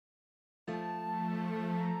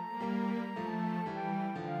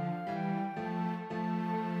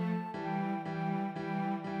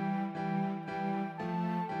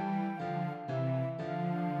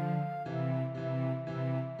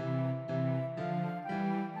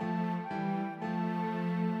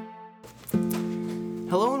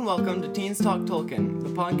Hello and welcome to Teens Talk Tolkien, the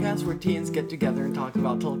podcast where teens get together and talk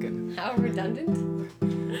about Tolkien. How redundant.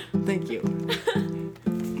 Thank you.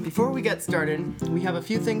 Before we get started, we have a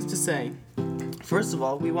few things to say. First of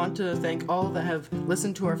all, we want to thank all that have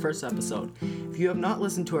listened to our first episode. If you have not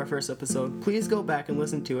listened to our first episode, please go back and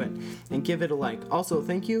listen to it and give it a like. Also,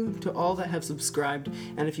 thank you to all that have subscribed,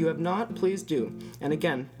 and if you have not, please do. And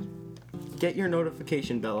again, get your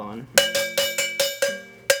notification bell on.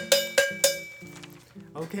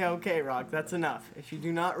 Okay, Rock, that's enough. If you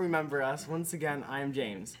do not remember us, once again, I am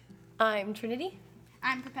James. I'm Trinity.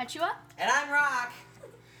 I'm Perpetua. And I'm Rock.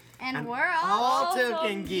 And we're all All Tolkien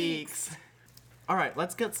Tolkien geeks. Alright,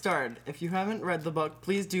 let's get started. If you haven't read the book,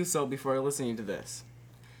 please do so before listening to this.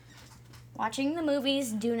 watching the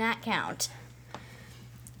movies do not count.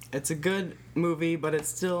 It's a good movie, but it's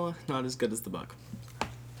still not as good as the book.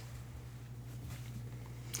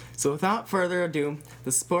 So without further ado,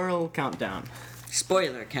 the spoiler countdown.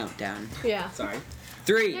 Spoiler countdown. Yeah. Sorry.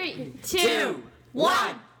 3, 2, 2,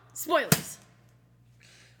 1. Spoilers.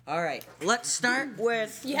 All right, let's start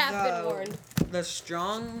with You have been warned. the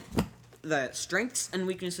strengths and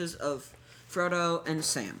weaknesses of Frodo and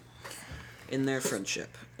Sam in their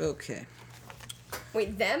friendship. Okay,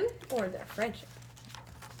 Wait, them or their friendship?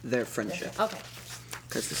 their friendship. Okay.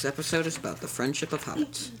 Because this episode is about the friendship of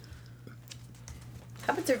hobbits.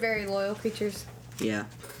 Hobbits are very loyal creatures. Yeah.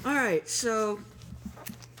 All right, so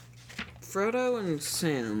Frodo and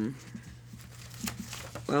Sam.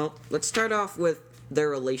 Well, let's start off with their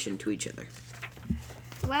relation to each other.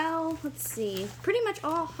 Well, let's see. Pretty much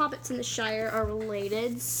all hobbits in the Shire are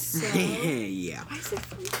related, so... Yeah. Why is it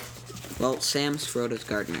funny? Well, Sam's Frodo's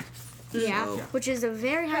gardener. Yeah, So- which is a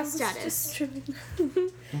very high status. I love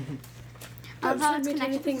Don't how it's make connected to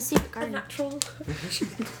anything the secret garden. Natural.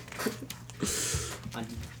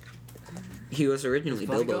 He was originally His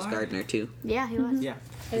Bilbo's bodyguard? gardener too. Yeah, he was. Yeah.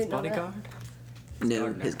 I His didn't know that. bodyguard? No,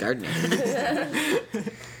 Gardener. his gardener.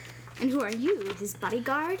 And who are you? His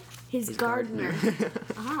bodyguard? His gardener.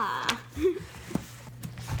 Ah.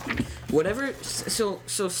 Whatever. So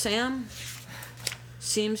Sam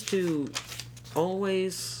seems to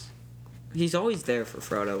always. He's always there for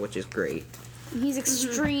Frodo, which is great. He's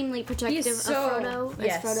extremely protective He's so- of Frodo,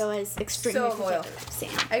 yes. as Frodo is extremely So loyal. protective of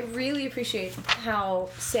Sam. I really appreciate how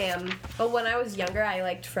Sam. But when I was younger, I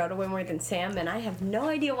liked Frodo way more than Sam, and I have no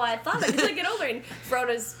idea why I thought that until I get older. And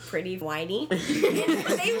Frodo's pretty whiny. And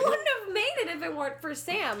they wouldn't have made it if it weren't for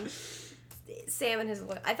Sam. Sam and his.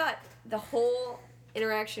 I thought the whole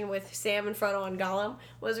interaction with Sam and Frodo and Gollum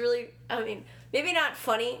was really. I mean, maybe not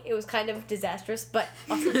funny. It was kind of disastrous, but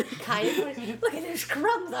also kind of funny. Look at there's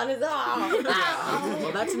crumbs on his arm.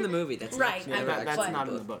 Well, that's in the movie. That's Right, Never I know, That's actually not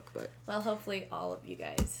in the the book. But Well, hopefully all of you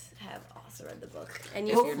guys have also read the book. And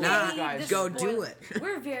If you're you're not, guys, go do it.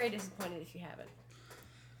 We're very disappointed if you haven't.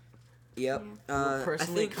 yep. We'll I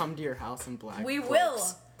personally think come to your house in black We cloaks.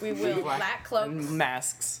 will. We will. Black cloaks. And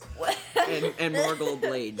masks. and Morgul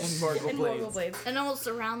blades, And Morgul And blades. Morgul blades. And almost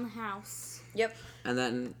around the house. Yep. and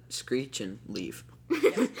then screech and leave.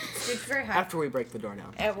 It's very high. After we break the door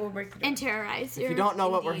down. And we'll break the door. And terrorize your... If you don't know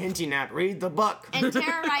what we're Indeed. hinting at, read the book. And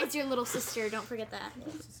terrorize your little sister. Don't forget that.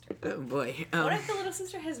 Oh boy. What if the little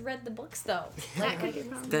sister has read the books though? That could be a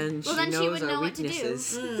problem. Then Well, she then she knows would our know what to do.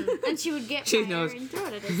 weaknesses. And she would get She fire knows. and throw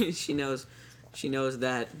it at us. She knows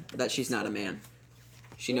that she's not a man.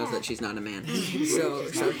 She knows Yeah. that she's not a man.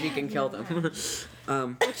 so she can kill them.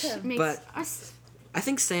 Makes But- us... I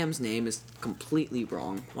think Sam's name is completely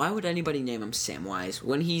wrong. Why would anybody name him Samwise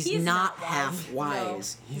when he's He's not not wise. half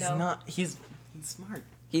wise? He's No. not. He's smart.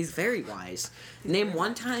 He's very wise. Name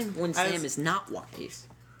one time when As- Sam is not wise.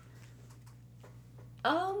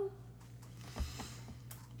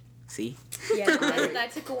 See? Yeah,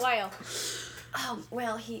 that took a while.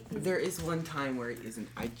 Well, There is one time where he isn't.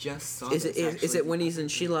 I just saw. Is this it actually. when he's in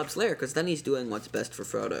Shelob's lair? Because then he's doing what's best for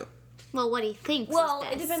Frodo. Well, what he thinks Well, is it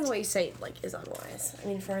best. depends what you say, like, is unwise. I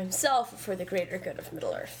mean, for himself, or for the greater good of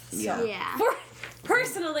Middle Earth. So, Yeah. Yeah.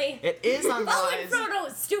 personally, It is following unwise. Frodo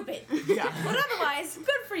is stupid. Yeah. But otherwise,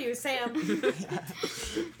 good for you, Sam.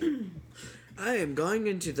 I am going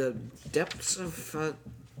into the depths of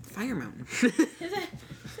Fire Mountain.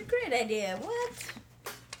 It's a great idea. What?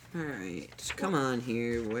 Alright, come on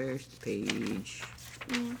here. Where's the page?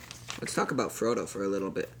 Let's talk about Frodo for a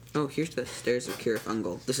little bit. Oh, here's the Stairs of Cirith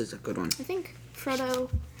Ungol. This is a good one. I think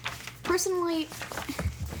Frodo, personally,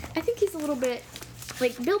 I think he's a little bit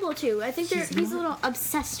like Bilbo too. I think he's a little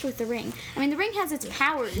obsessed with the ring. I mean, the ring has its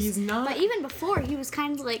powers. He's not- But even before, he was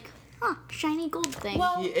kind of like, shiny gold thing.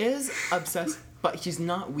 Well, He is obsessed, but he's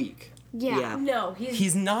not weak. Yeah. No,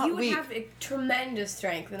 He's not You would weak. have tremendous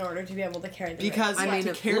strength in order to be able to carry the Because ring. I mean,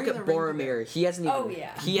 to carry look the at ring Boromir. He hasn't even. Oh,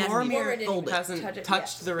 yeah. He hasn't Boromir even didn't pulled it. hasn't touch it,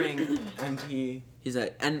 touched yes. the ring, and He's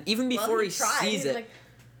like, and even Well, before he tried. sees He's it, like,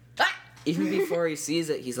 ah! even before he sees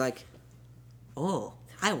it, he's like, "Oh,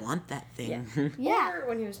 I want that thing." Yeah. Or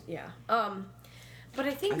when he was, but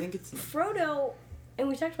I think it's Frodo, and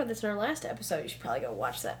we talked about this in our last episode. You should probably go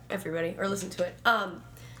watch that, everybody, or listen to it.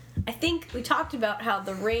 I think we talked about how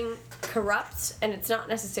the ring corrupts, and it's not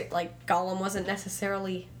necessarily like Gollum wasn't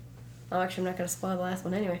necessarily. Oh, actually, I'm not going to spoil the last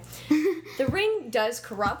one anyway. The ring does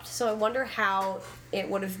corrupt, so I wonder how it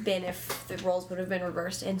would have been if the roles would have been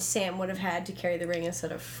reversed and Sam would have had to carry the ring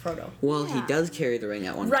instead of Frodo. Well, he Yeah. does carry the ring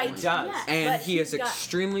at one Right. point. does. Yeah. And But he is he's got-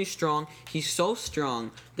 extremely strong. He's so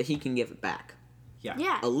strong that he can give it back.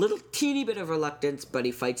 Yeah. A little teeny bit of reluctance, but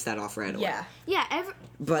he fights that off right away. Yeah. Yeah.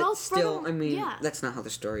 But both still, Frodo- I mean, yeah. that's not how the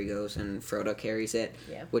story goes, and Frodo carries it,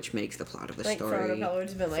 Yeah. which makes the plot of the Like story. Frodo probably would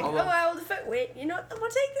have been like, Although- "Oh, I will defend. Wait, you know what? I'm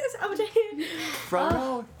gonna take this. I'm gonna take it."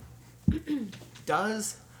 Frodo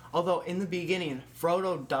does, although in the beginning,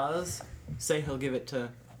 Frodo does say he'll give it to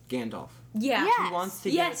Gandalf. Yeah. Yeah. He wants to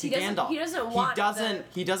Yes, give it to he doesn't- Gandalf. he doesn't want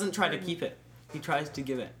He doesn't try to keep it. He tries to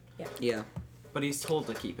give it, Yeah. but he's told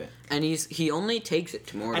to keep it. And he only takes it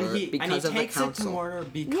to Mordor And he because of the takes it to council.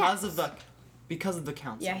 Mordor because of the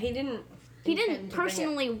council. Yeah, he didn't. He intend didn't to bring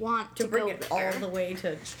personally want to to bring go it there. all the way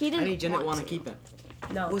to. He didn't. And he didn't want to keep it.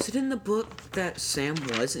 No, Was it in the book that Sam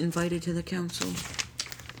was invited to the council?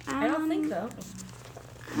 I don't think so.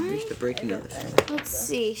 Here's the breaking of the Let's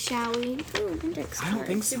see. Shall we? Ooh, index I don't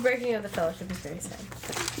think The so. breaking of the fellowship is very sad.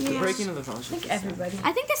 The Yeah. breaking of the fellowship. is sad. Everybody.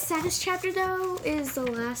 I think the saddest chapter though is the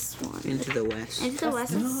last one. Into the West. Into the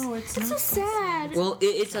West. No, it's It's so not. sad. Well,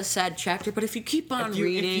 it's a sad chapter, but if you keep on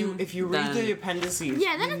reading, if you read then- the appendices,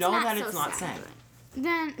 Yeah, then you it's know not that so it's not sad. sad.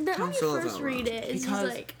 Then when you Council of first Elrond. read it, it's just Because-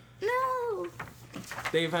 like no.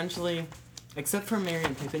 They eventually, except for Merry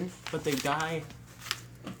and Pippin, but they die.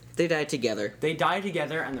 they die together. They die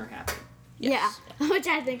together and they're happy. Yes. Yeah, which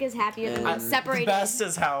I think is happier than And- separated. The best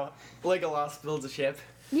is how Legolas builds a ship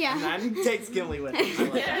Yeah. and then takes Gimli with him. I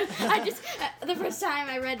like that. I just the first time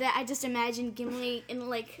I read that, I just imagined Gimli in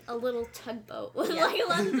like a little tugboat with like a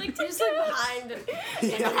lot of like Just like behind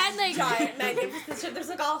behind like giant magnificent ship. There's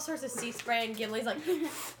like all sorts of sea spray, and Gimli's like,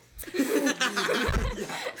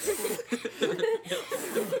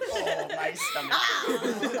 Oh, my stomach.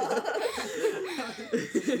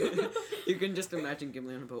 You can just imagine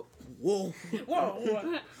Gimli on a boat. Whoa.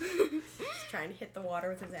 "Whoa!" He's trying to hit the water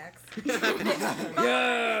with his axe.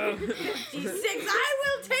 Yeah. 56, I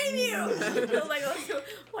will tame you. Like,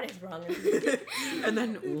 what is wrong with you? And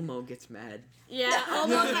then Ulmo gets mad. yeah,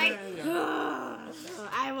 almost like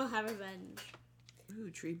I will have revenge. Ooh,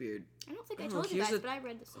 Treebeard. I don't think I Oh, told you here's guys, a- but I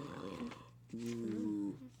read this in Brilliant.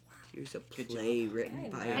 Ooh. Here's a play written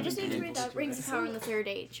by. I just need to an read Ent. Rings of Power in the Third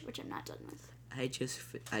Age, which I'm not done with. I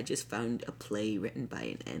just found a play written by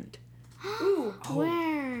an Ent. Ooh,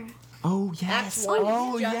 Where? Oh, Act yes. 1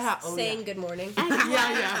 Oh, is just yeah. Oh, saying yeah. good morning.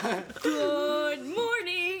 Yeah, Good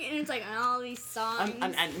morning, and it's like all these songs. yeah.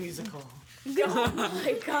 An Ent musical. Oh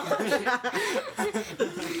my god.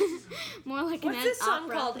 More like What's an this Ent song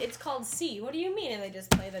opera. called? It's called C. What do you mean? And they just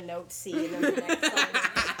play the note C and then the next song.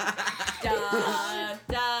 Da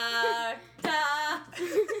da da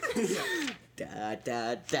Da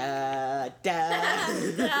da da da.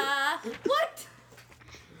 da. What?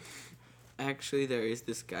 Actually, there is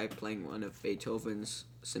this guy playing one of Beethoven's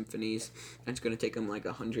symphonies, and it's gonna take him like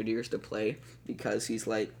 100 years to play because he's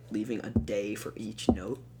like leaving a day for each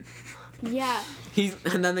note. Yeah.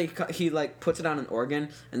 And then he like puts it on an organ,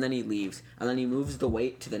 and then he leaves, and then he moves the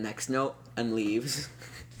weight to the next note and leaves.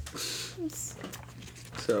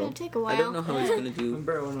 So gonna take a I don't while. know how he's gonna do.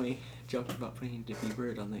 Remember when we joked about putting Dippy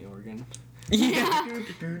Bird on the organ? Yeah.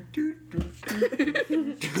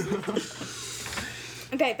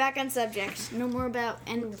 Okay, back on subject. No more about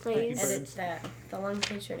end plays. Edit that. The long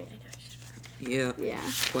page journey. I know. Yeah. Yeah.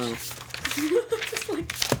 Well,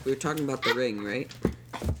 we were talking about the ring, right?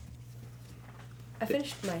 I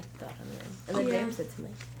finished my thought on the ring. And then Oh, yeah. James said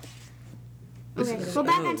something. Okay, well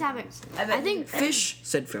back Oh. on topic. I I think Fish,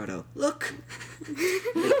 said Frodo. Look. Look,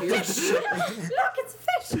 it's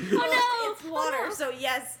fish. no! It's water. So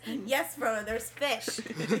yes, Frodo, there's fish.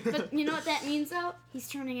 But you know what that means though? He's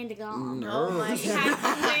turning into Gollum. Oh my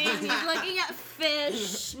god. He's looking at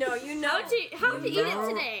fish. No, you know. How to eat it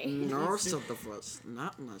today? No, said the voice,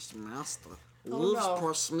 not my master. Leaves no.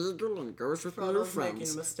 poor Smeagol and goes with Frodo's new making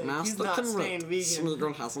friends. a mistake. Master He's not can staying wait. vegan.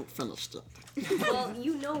 Smeagol hasn't finished it. Well,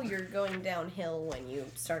 you know you're going downhill when you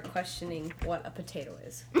start questioning what a potato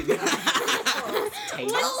is.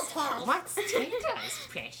 What's potatoes,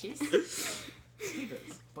 precious?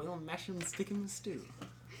 Potatoes. Boil and mash them and stick them in the stew.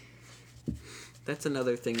 That's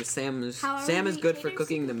another thing. Sam is However Sam is many good for taters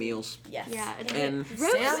cooking you the meals. Yes. Yeah. And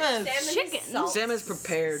Salmon. chicken. Sam is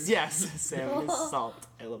prepared. Yes, salmon is salt.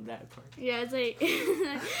 I love that part. Yeah, it's like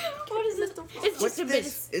what is this? It's What's just a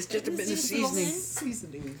this? bit. It's just a bit of just seasoning.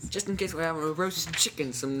 Seasonings. Just in case we're having a roast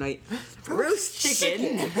chicken some night. Roast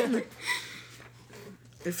chicken.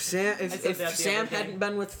 If Sam I said that the Sam other day. hadn't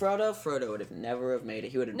been with Frodo, Frodo would have never have made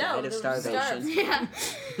it. He would have No, died of they would have starvation. Yeah.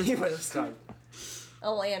 He would have starved.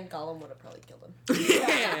 Oh, and Gollum would have probably killed him.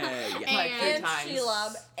 yeah. Like three And times.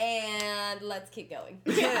 Shelob, and let's keep going.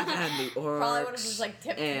 And the orcs. Probably would have just like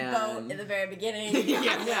tipped the boat and- in the very beginning.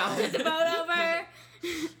 Yeah. The boat over.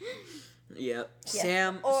 Yep. Yeah.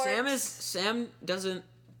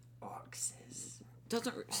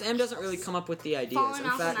 Sam doesn't really come up with the ideas. Falling In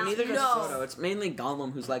off fact, the neither does mountain. No. Frodo. It's mainly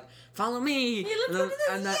Gollum who's like, "Follow me." He looks and over then, this.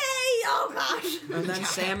 and then- Yay! Oh gosh. and then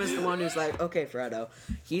Sam is the one who's like, "Okay, Frodo,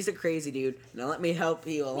 he's a crazy dude. Now let me help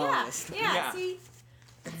you along Yeah. this." Yeah. Yeah. See,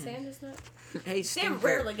 Sam does not. Hey, Sam Stinker.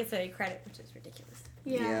 rarely gets any credit, which is ridiculous.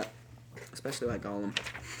 Yeah. Especially like Gollum.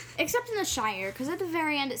 Except in the Shire, because at the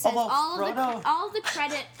very end it says Although all the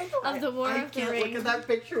credit of the War of the Ring. that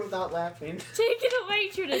picture without laughing. Take it away,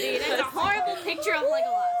 Trinity. That's a horrible picture of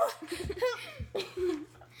Legolas.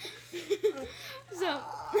 So.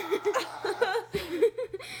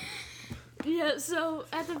 Yeah, so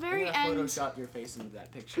at the very I'm gonna end, Photoshop your face into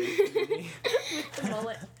that picture. With the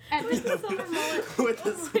mullet. at With the, the silver mullet. With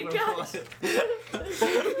the silver gosh. bullet. I'm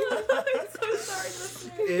so sorry,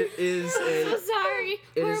 listeners. It is so a. sorry,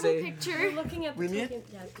 It is horrible a- We're picture. looking at We the need-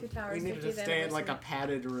 Two Towers. We need to 50th stay in like a anniversary.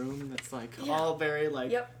 padded room that's like Yeah. all very like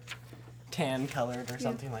Yep. tan colored or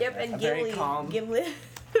something like Yep. that. And A very Gimli. calm. Gimli.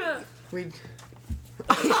 We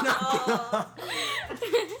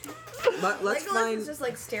But let's Legolas find. is just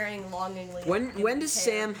like staring longingly. When at when does Gimli's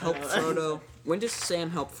Sam hair. help Frodo? When does Sam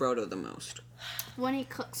help Frodo the most? When he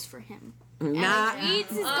cooks for him. Not And he eats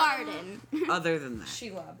his garden. other than that.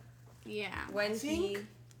 Shelob. Yeah. When he.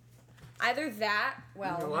 Either that.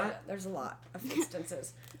 Well, You know what? there's a lot of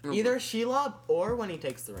instances. either Shelob or when he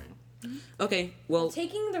takes the ring. Okay, well,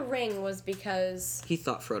 Taking the ring was because. he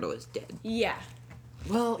thought Frodo is dead. Yeah.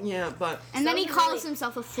 Well, yeah, but And then he Something calls really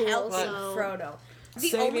himself a fool. Helping So Frodo. The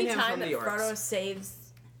Saving only him time from that the orcs. Frodo saves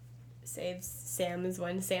Sam is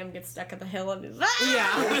when Sam gets stuck at the hill and is like,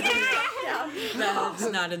 yeah. That's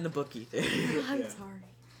not in the book either. I'm sorry.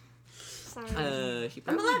 sorry. He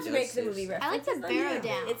I'm probably allowed to does make the this. movie reference. I like the barrow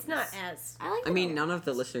down. It's not as. I like. I mean, none of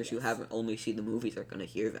the listeners who haven't only seen the movies are gonna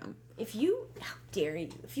hear them. If you, how dare you?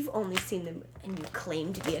 If you've only seen them and you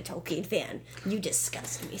claim to be a Tolkien fan, you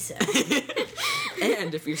disgust me, sir.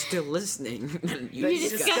 And if you're still listening, then you You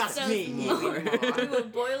disgust disgust us me. more. We will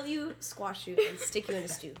boil you, squash you, and stick you in a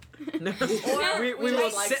stew. No. Or we we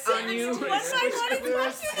will like sit sit on you. What am I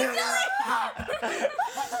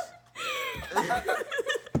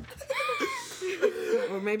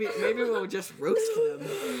Or maybe we'll just roast them.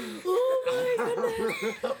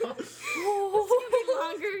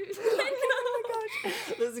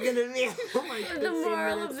 This is gonna be oh my God, The 15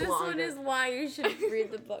 moral minutes of this longer. one is why you should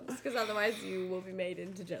read the books, because otherwise you will be made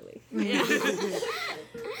into jelly.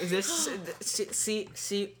 This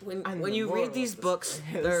see when And when the you moral read these of this books,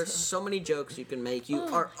 is- there are so many jokes you can make. You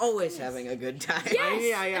are always having a good time. Yes,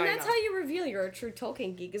 yeah, and I that's know. how you reveal you're a true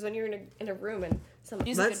Tolkien geek is when you're in a room and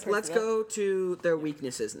somebody's a good person. Let's go to their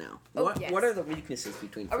weaknesses now. Oh, what yes. what are the weaknesses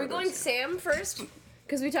between? Are we Frodo going and Sam? Sam first?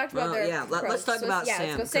 Because we talked about Well, their yeah, let's pros. talk So about yeah, Sam,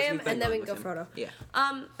 let's go 'cause Sam, we've been and then we going can go with Frodo. him. Yeah.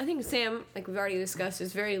 I think Sam, like we've already discussed,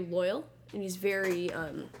 is very loyal and he's very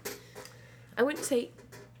I wouldn't say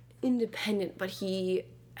independent, but he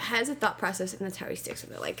has a thought process and that's how he sticks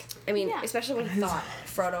with it. Like, I mean, Yeah. especially when he thought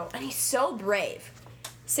Frodo, and he's so brave.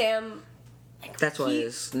 Sam. Like, That's why he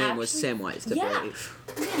his name was actually- Samwise the Yeah. Brave.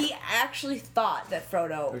 He actually thought that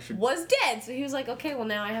Frodo was dead, so he was like, "Okay, well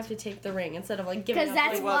now I have to take the ring instead of like giving." Because up,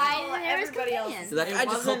 that's like, why all there was everybody else. companions. So that, It I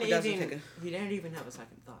just hope wasn't it doesn't even. take a. He didn't even have a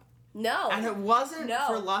second thought. No, And it wasn't No.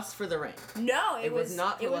 for lust for the ring. no, it it was was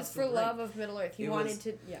not for It was lust for of love ring. of Middle Earth. He It wanted was-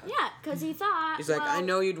 to, yeah. Yeah, because he thought. He's like, well, I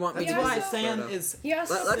know you'd want me That's to why help Sam Frodo. is. Yeah,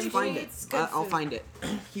 so Let's find it. it's good I'll food. find it.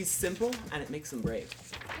 He's simple and it makes him brave.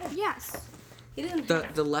 Yes. He didn't.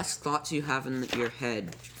 The less thoughts you have in your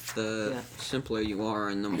head, the Yeah. simpler you are,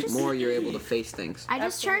 and the more you're able to face things. I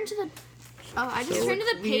just turned to the. Oh, I just So turned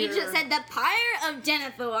to the page clear- that said the Pyre of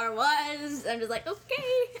Denethor was. I'm just like,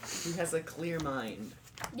 okay. He has a clear mind.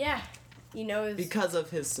 Yeah. He knows. because of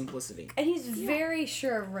his simplicity. And he's very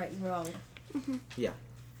sure of right and wrong. Yeah.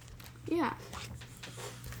 Yeah.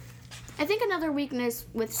 I think another weakness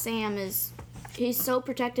with Sam is he's so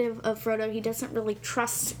protective of Frodo, he doesn't really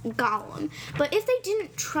trust Gollum. But if they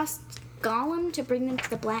didn't trust Gollum to bring them to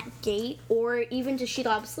the Black Gate or even to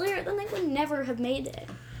Shelob's Lair, then they would never have made it.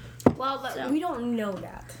 Well, but we don't know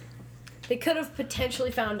that. They could have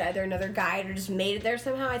potentially found either another guide or just made it there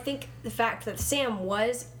somehow. I think the fact that Sam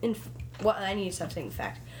was well, I need to stop saying the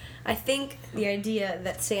fact. I think the idea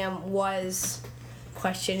that Sam was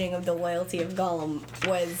questioning of the loyalty of Gollum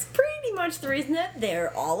was pretty much the reason that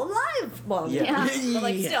they're all alive. Well, Yeah. but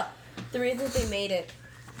like still, the reason that they made it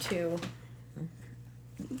to.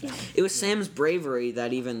 It was Sam's bravery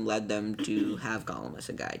that even led them to have Gollum as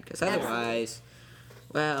a guide, because otherwise,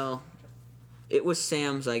 well, it was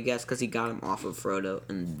Sam's, I guess, because he got him off of Frodo,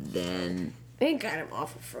 and then They got him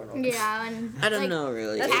off of Frodo. Yeah, and I don't know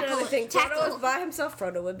really. That's Tackle- another thing. tackle. Frodo was by himself.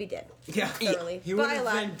 Frodo would be dead. Yeah. Thoroughly. He would By a have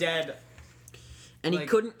lot. been dead. And he like-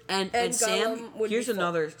 couldn't. And And Sam. Gollum would Here's be full.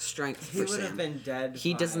 another strength He for would have Sam. been dead.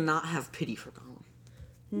 He does by- not have pity for Gollum.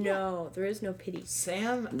 No, there is no pity.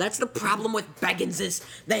 Sam. That's the problem with Baggins is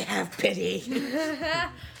they have pity.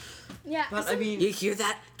 yeah. But I mean, You hear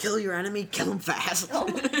that? Kill your enemy, kill him fast. Oh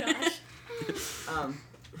my gosh.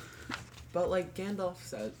 but like Gandalf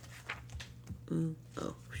said,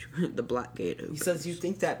 Oh, the Black Gate. he says you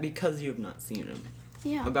think that because you have not seen him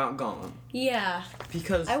Yeah. about Gollum. Yeah.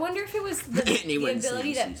 Because I wonder if it was the Anyone's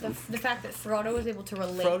ability seen that the fact that Frodo was able to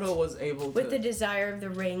relate Frodo was able to. with the desire of the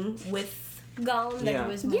ring with Gollum that Yeah.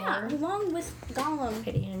 he was more Yeah, along with Gollum.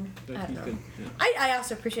 pitying. I that don't he know. could- yeah. I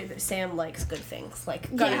also appreciate that Sam likes good things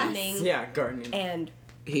like gardening Yeah, gardening. and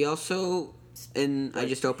He also, and I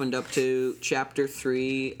just opened up to chapter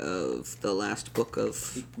 3 of the last book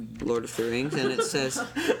of Lord of the Rings, and it says,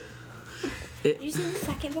 Did you see the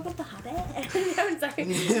second book of The Hobbit? I'm sorry.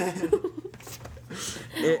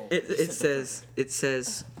 it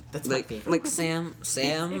says, That's my like favorite.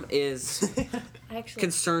 Sam is Actually,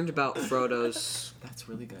 concerned about Frodo's That's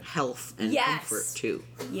really good. health and Yes. comfort too.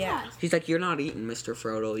 yeah. He's like, you're not eating, Mr.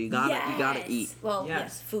 Frodo. You gotta eat. Well, Yes.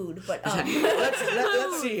 yes, food, but let's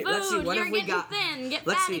see. Let's see. Food, What you're have we getting got? thin. Get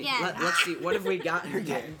Let's fat see. again. Let's see. What have we got here?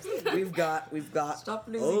 We've got. Stop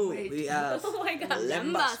losing weight. We have oh my god.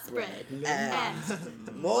 Lembas spread.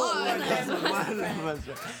 and More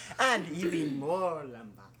And even more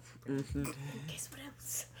lamba. Guess what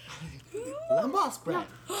else? Lamba spread.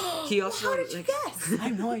 he also How did you like, guess? I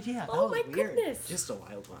have no idea. That Oh was my weird. goodness. Just a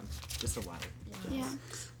wild one. Just a wild. Yeah.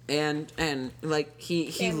 and like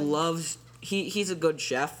he Family. loves he's a good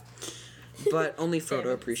chef, but only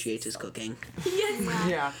Frodo appreciates his cooking.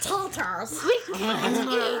 Yeah. Tartars.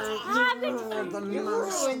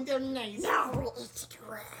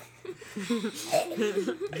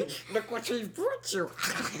 Look what she brought you.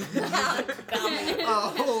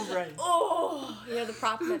 Oh right. Oh, you know the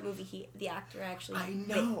prop in that movie. The actor actually. I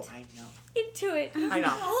know. baked I know. into it. I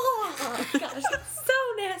know. Oh gosh, that's so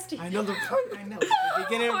nasty. I know the part. I know. The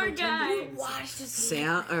beginning of Poor Return guy. to Kings. Watch this.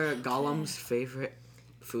 Sam or Gollum's favorite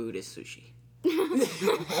food is sushi.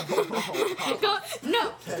 Go,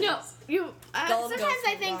 no. You. Gollum Sometimes goes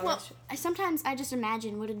I for think. garlic. Sometimes I just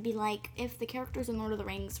imagine what it'd be like if the characters in Lord of the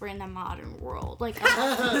Rings were in the modern world. Like bring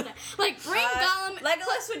Gollum.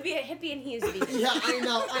 Legolas would be a hippie and he is vegan. Yeah, I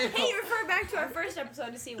know. I know. Hey, refer back to our first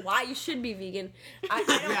episode to see why you should be vegan. I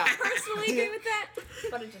don't Yeah. personally agree with that,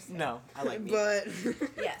 but it just No, I like meat. But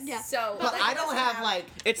yes. Yeah. So, But I don't Legolas have would like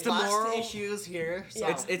It's the lust moral- issues here. So.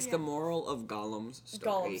 Yeah. it's the moral of Gollum's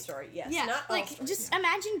story. Gollum story. Yes. Yeah, Not like all stories. just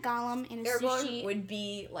imagine Gollum in a Aragorn sushi. would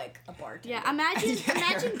be like a bartender. Yeah, imagine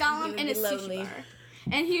Gollum would in be a sushi lonely. bar.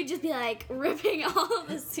 And he would just be like ripping all of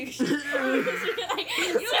the sushi. Like,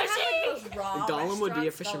 You don't have sushi! like those raw Gollum would be a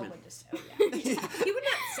restaurants. fisherman. Gollum would just, oh, yeah. He would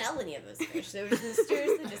not sell any of those fish. They would just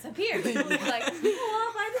mysteriously disappear. People would be like, oh,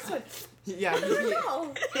 I'll buy this one. Yeah.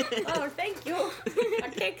 Oh, oh, thank you.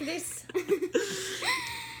 I'll take this.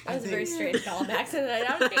 That was a very strange Gollum accent.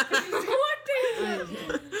 I'll take this. What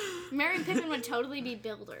is Merry and Pippin would totally be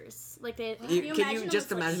builders. Like they. Can you them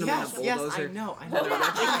just as, like, imagine them on a Yes, yes, I bulldozer? know. I know. And a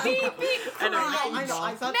I know.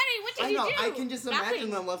 I thought. Mary, what did I you know. do? I can just imagine Nothing.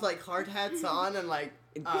 them with like hard hats on and like.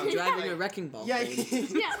 driving a wrecking ball. Yeah. thing.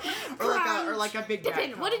 Yeah. or like a big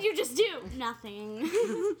Pippin, backhoe. what did you just do? Nothing.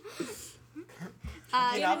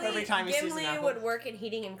 Get up every time he sees an Gimli apple. would work in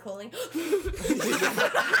heating and cooling.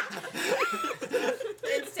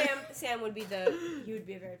 And Sam would be he would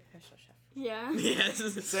be a very professional chef. Yeah. Yes.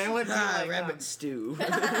 Sam would be like, rabbit stew.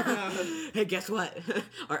 Hey, guess what?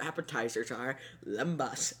 Our appetizers are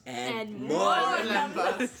lembas and And more more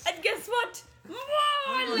lembas. And guess what? More!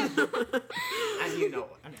 And you know.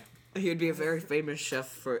 I know. He would be a very famous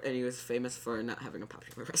chef and he was famous for not having a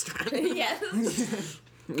popular restaurant. Yes.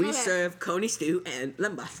 We Okay. serve coney stew and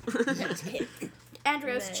lembas. And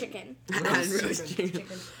roast Then- chicken. And roast chicken.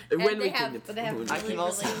 Chicken. When And we they can- have, but they have I really, can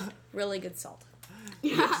also- really good salt.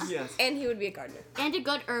 Yes. And he would be a gardener. And a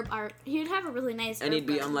good herb art. He would have a really nice And herb he'd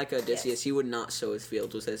be garden. unlike Odysseus. Yes. He would not sow his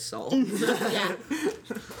fields with his salt. Yeah.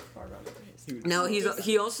 No,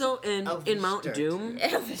 he also in Mount Dirt. Doom.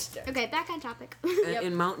 Okay, back on topic.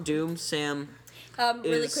 In Mount Doom, Sam.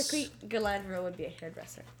 Really Is- quickly, Galadriel would be a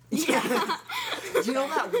hairdresser. Yeah. You know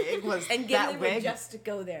that wig was And that Gimli would wig just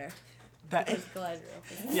go there. that Because Galadriel.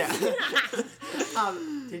 yeah.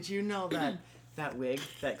 Did you know that wig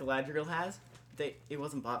that Galadriel has? It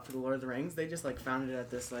wasn't bought for the Lord of the Rings. They just like found it at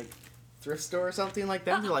this like thrift store or something like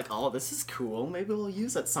that. And they're like, oh, this is cool. Maybe we'll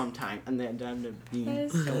use it sometime. And then ended up being That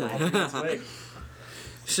is so Galadriel's wig.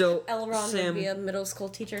 So Elrond Sam. would be a middle school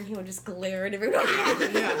teacher and he would just glare at everyone.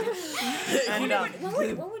 Yeah. And what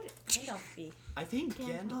would Gandalf be? I think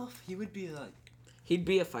Gandalf, he would be like. He'd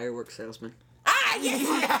be a fireworks salesman. Ah,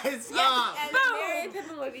 yes! Yes. And Merry and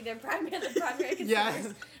Pippin would be the primary consultants.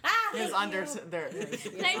 Yes. Ah, His thank you.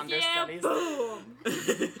 Thank you. understudies. Boom.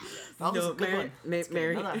 That was a good one. Let's get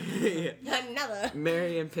Mary, another. Another.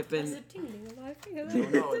 Mary and There's Pippin. a tingling in my finger.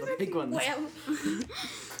 No, the big ones. Wham.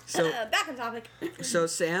 So Back on topic. so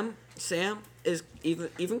Sam is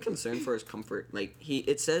even concerned for his comfort. Like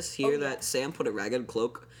it says here Oh, yeah. that Sam put a ragged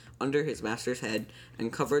cloak under his master's head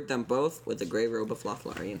and covered them both with a gray robe of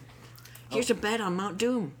Lothlorien. Here's a bed on Mount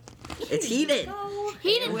Doom. It's heated. Oh,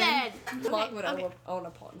 Heated bed. Locke would Okay. own a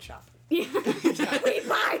pawn shop. Yeah. We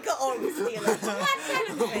buy gold. We steal it.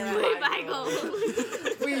 What? Michael.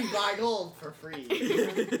 We buy gold for free.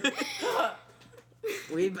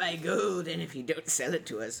 We buy gold, and if you don't sell it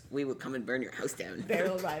to us, we will come and burn your house down.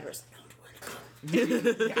 Barrel riders.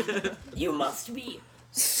 You must be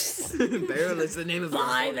Barrel is the name of our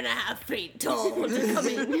 5.5 feet tall to come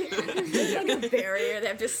in. Like a barrier, they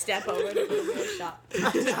have to step over to go to the shop.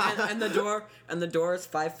 and the door is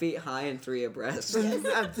 5 feet high and 3 abreast.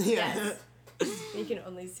 Yeah. Yes. You can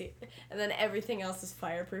only see it. And then everything else is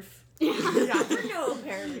fireproof. Yeah. No,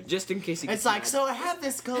 apparently. Just in case you It's get like, mad. so I have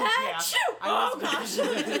this gold here. Achoo! I Oh was- gosh!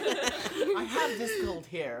 I have this gold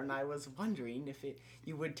here, and I was wondering if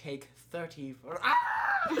you would take 30 for. Ah!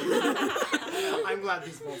 I'm glad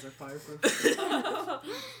these balls are fireproof.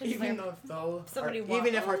 Even though, Somebody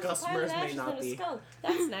even if our "Oh, there's a pile customers of may ashes not on a be. skull."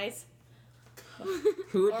 That's nice.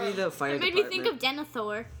 Who would be the fire It made me department? think of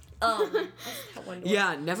Denethor. That one dwarf.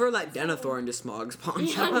 Yeah, never let Denethor into Smog's pawn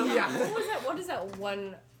shop. Yeah. What is that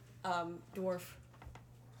one dwarf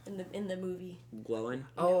in the movie? Glowing.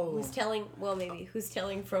 Oh. Who's telling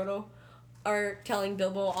Frodo or telling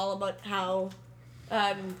Bilbo all about how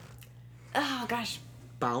oh gosh.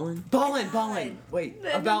 Ballin. Wait, And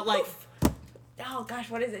about then like. poof. Oh gosh,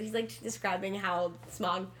 what is it? He's like describing how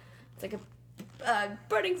Smog it's like a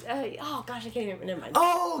burning oh gosh, I can't even never mind.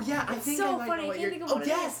 Oh yeah, I It's think so I might funny, know I what can't you're. think of Oh what it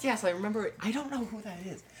yes, is. yes, I remember it. I don't know who that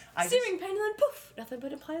is. I just- Steaming pan and then poof, nothing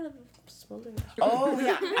but a pile of smoldering. Oh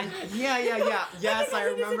yeah, yeah. Yes, I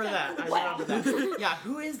think it's remember in that. that. I remember that. Yeah,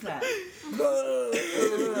 who is that?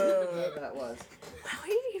 Whoever that was. Wow, we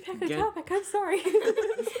need to get back on Get- topic. I'm sorry.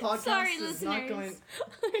 This podcast Sorry, is not listeners.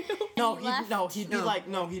 going. He left. He'd be like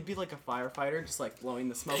he'd be like a firefighter, just like blowing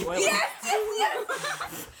the smoke away. Yes!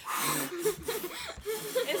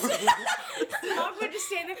 Smog would just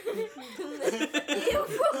stand there.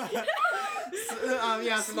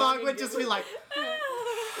 Yeah, Smog would just be like,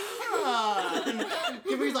 and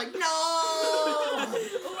Gimli's like, no.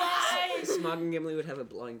 Why? Smog and Gimli would have a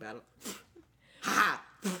blowing battle. Ha!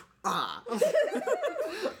 Ah!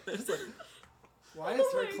 It's like, why is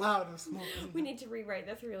there a cloud of smoke? We need to rewrite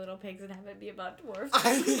the Three Little Pigs and have it be about dwarves.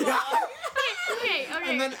 Yeah. Okay.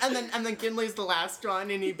 And then Gimli's the last one,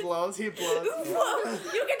 and he blows. Whoa!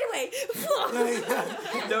 You get away!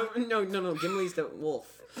 No. Gimli's the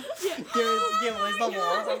wolf. Gimli's the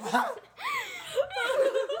wolf.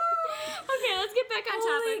 Okay, let's get back on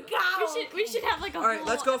Holy topic. cow. We should have like a All right, whole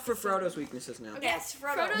let's go for Frodo's weaknesses now. Yes,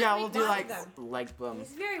 Frodo. Frodo's Yeah, we'll do Lots like of them. like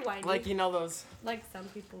He's very whiny. like you know those. Like some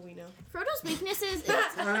people we know. Frodo's weaknesses is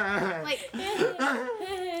like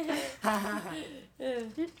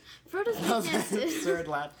Frodo's weakness is Third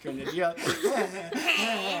lap Trinity. Yeah.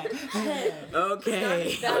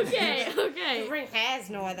 Okay. okay. Ring has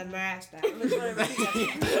no other master.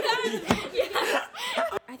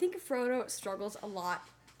 I think Frodo struggles a lot.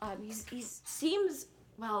 He seems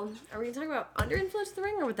well. Are we talking about under influence of the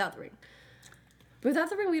ring or without the ring? Without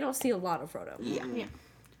the ring, we don't see a lot of Frodo. Yeah.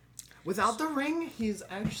 Without the ring, he's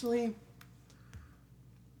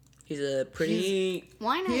He's a pretty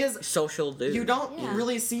Why not? He is. social dude. You don't Yeah.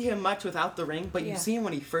 really see him much without the ring, but you Yeah. see him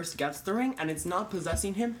when he first gets the ring, and it's not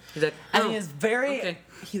possessing him. He's like, And oh, he is very, okay.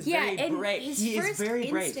 he's Yeah, very and brave. his He is first very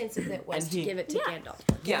brave. instance of it was And to he- give it to Yeah. Gandalf.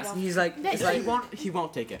 Yes. Gandalf- He's like, That- he's He like,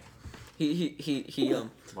 won't take it. he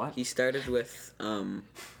What? he started with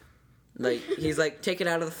like he's like, take it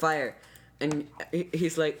out of the fire, and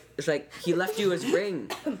he's like, it's like he left you his ring.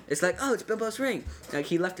 It's like, oh, it's Bilbo's ring. Like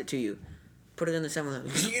he left it to you. Put it in the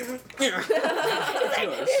 7-Eleven.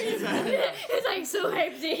 It's like so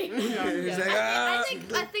empty. He's like, I ah. think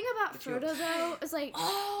a thing about Frodo though is like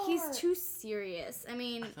he's too serious. I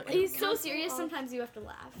mean, he's so serious sometimes you have to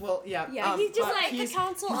laugh. Well, yeah. Yeah, he's just but like the he's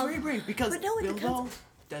council He's of- very brave because But no, in the Bilbo council-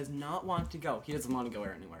 does not want to go. He doesn't want to go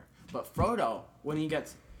anywhere. But Frodo, when he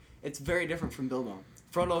gets, it's very different from Bilbo.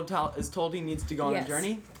 Frodo is told he needs to go on Yes. a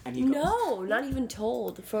journey, and he goes. No, not even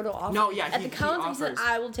told. Frodo offered. No, yeah, At he- the he council, he said, offers.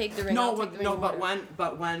 "I will take the ring." No, I'll take the ring no, of but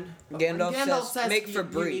water." when Gandalf says, "Make you- for you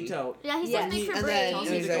Bree." need to- Yeah, he Yeah. says make for And Bree. then Tells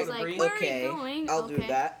you he's to go He's to like, Bree. where are okay, you going? I'll Okay. do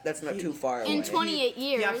that. That's not too far away. In 28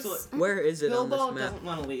 years. absolutely- Where is it on Bilbo this map? doesn't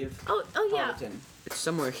want to leave. Oh yeah. Hobbiton. It's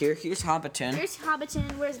somewhere here. Here's Hobbiton. Here's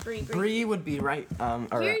Hobbiton. Where's Bree? Bree would be right.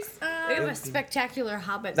 Here's We have a spectacular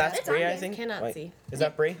hobbit. That's that Bree, I guys think. Cannot Wait, see. is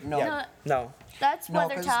that Bree? No. uh, No. that's No,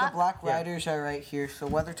 because the Weathertop. Black Yeah. Riders are right here. So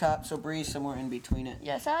Weathertop, so Bree's somewhere in between it.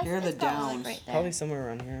 Yeah, so Here are the it's probably, downs. right there. Probably somewhere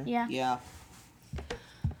around here. Yeah. Yeah.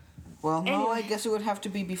 Well, no, I Anyway. guess it would have to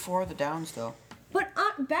be before the downs, though. But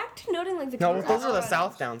back to noting like the. No, council- those are the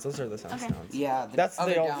South Downs. Those are the South Okay. Downs. Yeah, the That's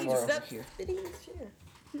other the old downs forest. are over here. It is,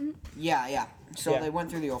 yeah. Yeah. So Yeah. they went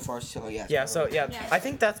through the old forest, so yeah. Yeah. So yeah, Yeah. I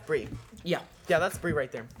think that's Bree. Yeah. Yeah, that's Bree right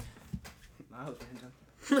there.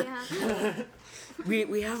 Yeah.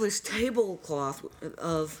 We have this tablecloth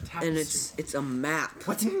of, and it's a map.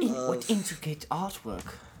 What intricate artwork.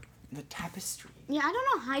 The tapestry. Yeah, I don't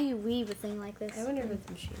know how you weave a thing like this. I wonder if it's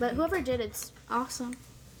a machine. But whoever did it's awesome.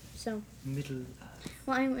 So, Middle.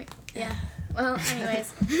 well, anyway, yeah. Well,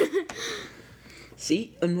 anyways.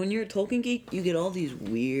 See, and when you're a Tolkien geek, you get all these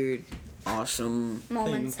weird, awesome.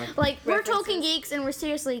 Moments. Things Like, we're references. Tolkien geeks and we're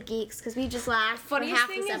seriously geeks because we just laughed for Funniest half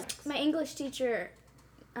thing this is- episode. My English teacher,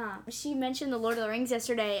 she mentioned the Lord of the Rings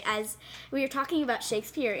yesterday as we were talking about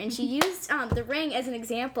Shakespeare, and she used the ring as an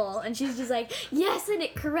example, and she's just like, yes, and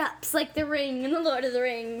it corrupts like the ring in the Lord of the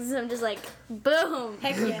Rings. I'm just like, boom,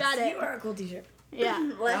 Heck you yes, got it. You are a cool teacher. Yeah.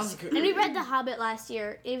 That was good. And we read The Hobbit last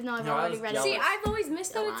year, even though I've No, I already was read jealous. it. See, I've always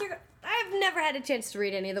missed A out. lot. I've never had a chance to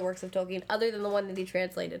read any of the works of Tolkien other than the one that he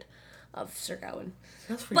translated of Sir Gawain.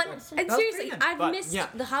 That's pretty But good. and That's seriously, pretty good. I've But, missed yeah.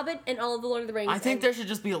 The Hobbit and all of the Lord of the Rings. I think and- there should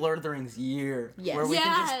just be a Lord of the Rings year Yes. where we can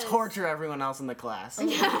Yes. just torture everyone else in the class.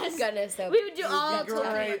 Yes. Goodness, that We would do all Be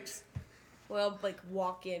Tolkien. great. Well, like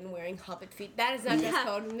walk in wearing Hobbit feet. That is not dress Yeah.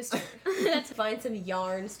 code, Mister. Let's find some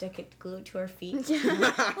yarn, stick it, glue it to our feet. Yeah.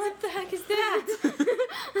 What the heck is that?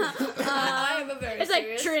 I am a very It's like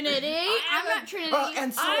serious. Trinity. I'm not Trinity.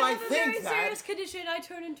 And so I I have a very think serious that. condition. I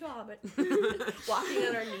turn into a hobbit, walking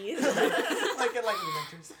on our knees. Like it like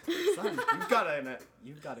Adventures. Son,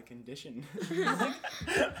 you've got a condition.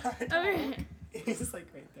 Okay. He's like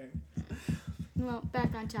right there. Well,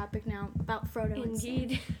 back on topic now about Frodo. and Sam.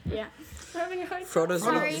 Indeed. Yeah. I'm having a hard time. Frodo's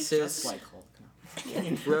Sorry. Just weaknesses. like Hulk.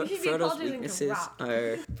 Fro- You should be Frodo's apologizing to weaknesses Rock.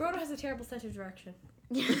 are. Frodo has a terrible sense of direction.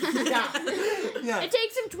 Yeah. Yeah. It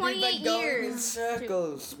takes him 28 in years.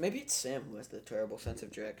 circles. Maybe it's Sam who has the terrible sense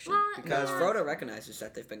of direction. Well, Because yeah. Frodo recognizes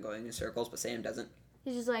that they've been going in circles, but Sam doesn't.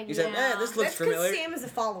 He's just like, He yeah. said, "Eh, this looks That's because familiar." Sam is a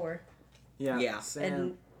follower, Yeah. Yeah. Sam.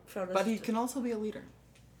 and Frodo's. But he can also be a leader.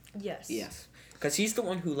 Yes. Yes. Because he's the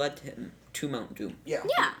one who led him to Mount Doom. Yeah.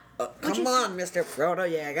 Yeah. Come is- on, Mr. Frodo,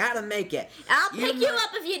 you gotta make it. I'll You pick you might- up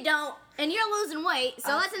if you don't. And you're losing weight, so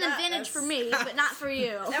that's an advantage for me, but not for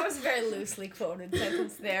you. That was a very loosely quoted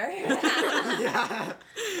sentence there. Yeah.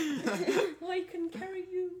 I can carry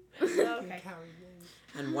you. Okay.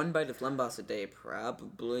 And one bite of Lembas a day,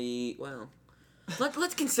 probably. Well,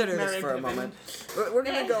 let's consider this Mary for a Pippin. moment. We're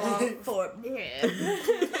gonna go off. For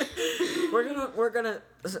We're gonna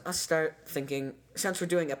start thinking, since we're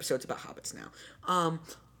doing episodes about hobbits now.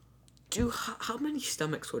 How many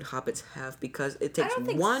stomachs would hobbits have? Because it takes don't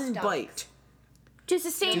think one stomachs. bite. To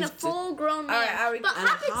sustain a Just to- full-grown man. Alright, are we- But And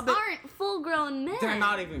a hobbits hobbit- aren't full-grown men. They're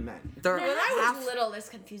not even men. They're when I half. was little, this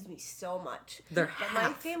confused me so much. They're But my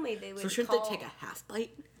half. family, they would So shouldn't call... they take a half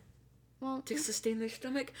bite Well, to sustain their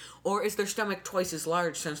stomach, or is their stomach twice as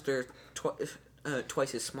large since they're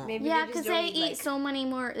twice as small? Maybe yeah, they just because don't they eat, eat like- so many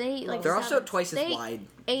more. They eat like They're also seven- twice as they eat wide.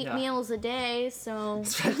 8 Yeah. meals a day, so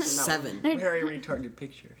 7. Very retarded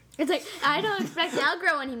picture. it's like I don't expect to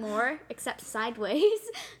outgrow anymore, except sideways.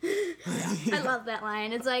 I love that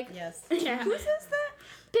line. It's like Yes. yeah. Who says that?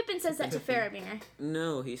 Pippin says that to Faramir.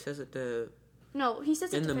 No, he says it No, he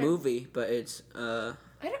says it in to the Faramir. movie, but it's I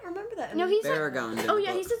don't remember that. No, he said. Baragon. in Oh the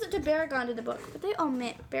yeah, he book. says it to Baragon in the book, but they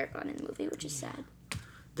omit Baragon in the movie, which is sad.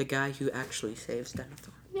 The guy who actually saves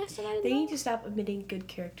Denethor. Yes, did I They know? need to stop omitting good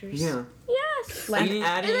characters. Yeah. Yes. Like You-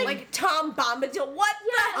 adding. Like Tom Bombadil. What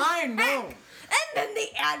the? I know. And then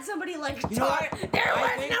they add somebody like You know Tar. what? There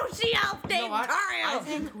I was think- no she-elf You know named what? I Tariel.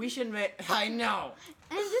 think we should make. I know.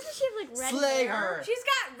 And doesn't she have like red Slay hair? her. She's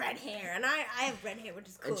got red hair, and I have red hair, which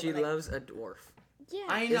is cool. And she but, like, loves a dwarf. Yeah.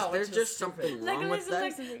 I Is know. there it's just stupid. something wrong with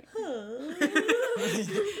that?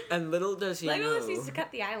 And little does he know. Legolas used to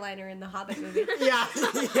cut the eyeliner in the Hobbit movie. Yeah.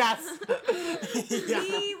 Yes. Yeah.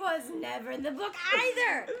 He was never in the book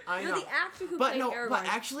either. I No, know. the actor who But played no, Aragorn. but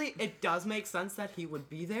actually, it does make sense that he would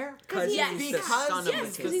be there. Because Yes. he's the Because- son of a Yes,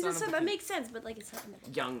 king. because he's a Son of son. a That king. makes sense, but like it's not in the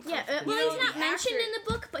book. Young. Yeah, elf. well, know, he's not the mentioned actor- in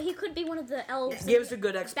the book, but he could be one of the elves. Gives a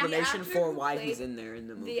good explanation actor for who why played he's in there in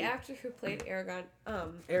the movie. The actor who played Aragorn,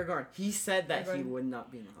 Aragorn. He said that he Aragorn. would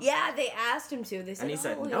not be in the Hobbit. yeah, they asked him to. They said, he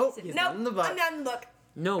said, oh, nope, said, he's nope, not in the book." I'm not in the book.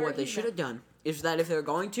 No, Or what they he's should have done is that if they're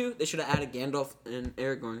going to, they should have added Gandalf and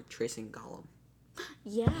Aragorn tracing Gollum.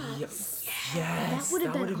 Yes. Yes. That would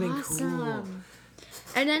have been awesome.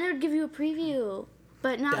 And then it would give you a preview,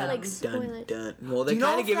 but not like spoil it. dun. Well, Do they you know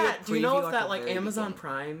kind of if give you a that? Do you know preview if at that the like very Amazon beginning.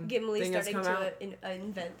 Prime Gimli thing has starting come out? to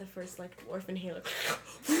invent the first like dwarf inhaler.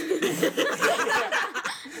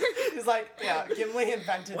 He's like, yeah, Gimli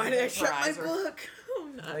invented. Why the did I shut my vaporizer. book? Oh,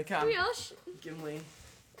 no. Like, We all Gimli.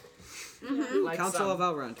 Mm-hmm. Like Council of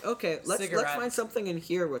Elrond. Okay, let's cigarette. find something in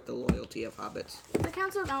here with the loyalty of hobbits. The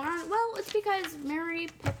Council of Elrond. Well, it's because Merry,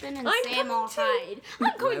 Pippin, and I'm Sam all coming hide.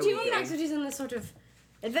 I'm going Where to. are we I'm going? not- She's in this sort of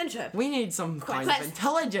adventure. We need some kind of Quest.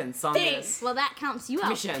 intelligence on this Well, that counts you out,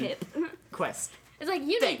 Mission. Pip. quest. It's like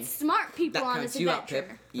you Thing. need smart people That on counts this you out, adventure.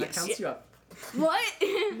 Pip. That Yes. counts you up. What?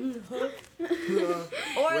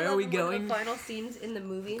 Or Where are we one going? of the final scenes in the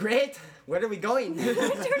movie. Great. Where are we going?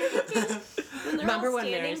 When they're Remember all when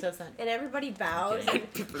Mary standing says that? and everybody bows. And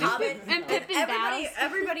Hobbit And Pippin everybody, bows.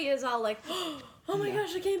 everybody is all like, "Oh my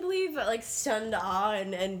gosh, I can't believe it!" Like stunned awe,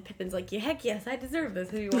 and Pippin's like, "Yeah, heck yes, I deserve this."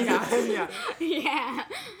 Who you want? Yeah. Yeah.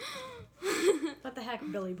 What the heck,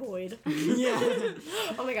 Billy Boyd? Yeah.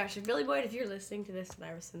 Oh my gosh, if Billy Boyd, if you're listening to this and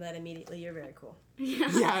I rescind that immediately, you're very cool.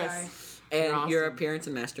 Yes. And your awesome. appearance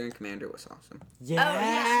in Master and Commander was awesome.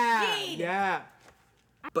 Yeah. indeed. Yeah.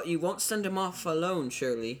 But you won't send him off alone,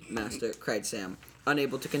 surely, Master, cried Sam,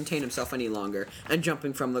 unable to contain himself any longer, and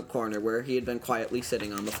jumping from the corner where he had been quietly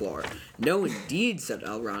sitting on the floor. No, indeed, said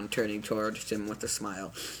Elrond, turning towards him with a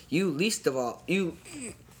smile. You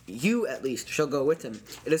at least shall go with him.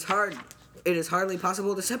 It is hardly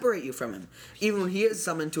possible to separate you from him, even when he is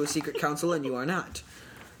summoned to a secret council and you are not.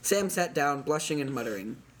 Sam sat down, blushing and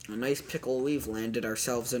muttering. A nice pickle we've landed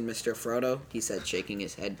ourselves in, Mr. Frodo, he said, shaking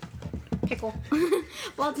his head. Pickle.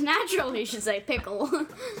 Well, it's natural you should say pickle.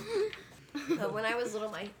 When I was little,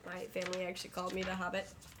 my family actually called me the Hobbit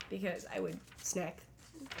because I would snack.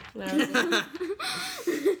 When I was little.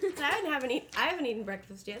 I haven't eaten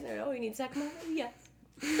breakfast yet. They're, oh, you need snack? Yes.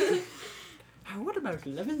 What about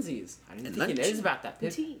Levensies? I didn't And think it lunch. is about that.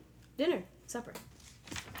 Pip. Tea, dinner, supper.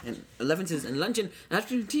 And 11 says, and luncheon, and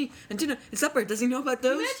afternoon tea, and dinner, and supper. Does he know about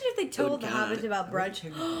those? Imagine if they told the count on Hobbit it. about brunch.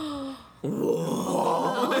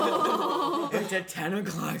 It's a 10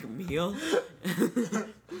 o'clock meal.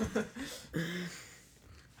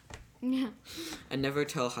 Yeah. And never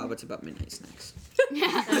tell hobbits about midnight snacks. Or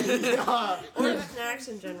snacks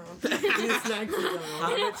in general.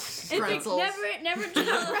 Hobbits. It's like never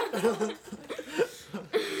tell.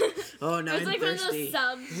 Oh, now It's I'm like one of those thirsty.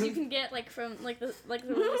 subs you can get like from the $5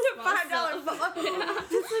 $5. book.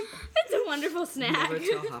 It's a wonderful snack. Never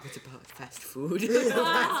tell hobbits about fast food.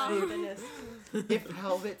 Wow. Oh, goodness. If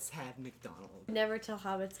Helvets had McDonald's. Never tell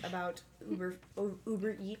hobbits about Uber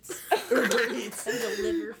Eats Uber Eats. and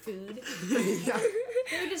deliver food. Yeah.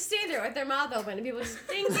 They would just stand there with their mouth open and people just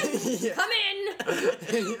ding, Yeah. come in.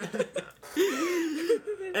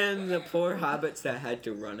 And the poor hobbits that had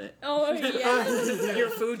to run it. Oh yeah. Your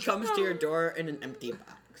food comes to your door in an empty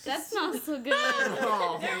box. That smells so good.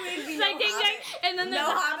 Oh. There would be It's no like ding ding, hobbit. and then there's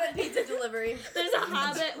No a hobbit pizza delivery. There's a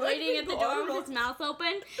hobbit waiting at the door with his mouth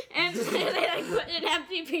open, and they like put an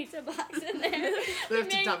empty pizza box in there. They have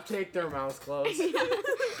to duct tape their mouths closed.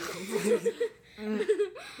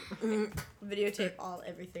 Videotape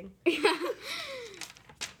everything.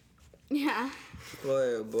 Yeah.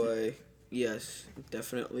 Boy, oh boy. Yes,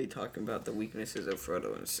 definitely talking about the weaknesses of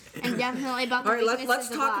Frodo and Sam. And definitely about the All right, weaknesses let's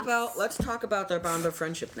of talk us. about their bond of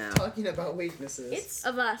friendship now. Talking about weaknesses. It's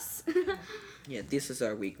Of us. Yeah, this is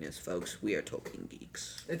our weakness, folks. We are Tolkien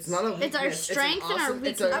geeks. It's not a weakness. It's our strength and our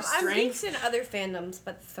It's our weakness. I'm strength. geeks in other fandoms,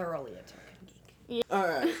 but thoroughly a Tolkien geek. All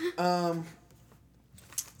right.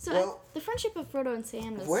 So Well- the friendship of Frodo and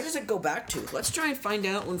Sam is. Where does it go back to? Let's try and find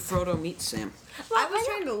out when Frodo meets Sam. I was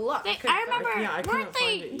trying to look. They, couldn't I find remember. Yeah, I couldn't weren't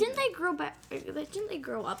find they? it Didn't either. they grow back? Didn't they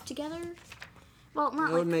grow up together? Well, not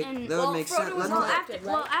That would like make in, that well, would make Frodo sense. was Let's, well, not- after right?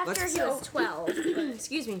 well after Let's- he was 12. it.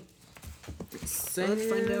 Excuse me. let's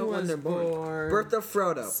find out when they're born. Birth of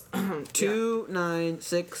Frodo.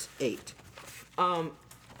 2968.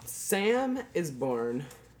 Sam is born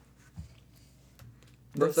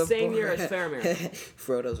Birth the of same year Bor- as Faramir.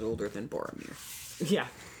 Frodo's older than Boromir. Yeah.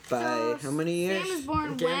 By how many years? Sam is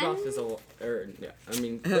born Gandalf when? is old. Yeah. I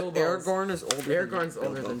mean, Bilbo's, Aragorn is older. Aragorn's than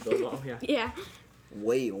older than Bilbo. Yeah. Yeah.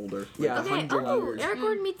 Way older. Yeah. Okay. 100 Oh, years.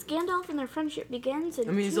 Aragorn meets Gandalf and their friendship begins in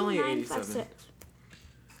I mean, he's only 2956.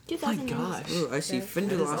 87. 2000. Oh my gosh. Ooh, I see Okay. That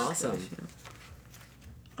is Findulas. awesome.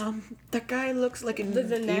 That guy looks like an The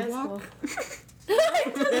Ewok.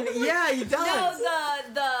 Yeah, he does.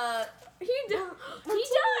 No, He does. He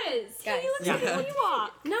does. Guys. He looks Yeah. like an Ewok.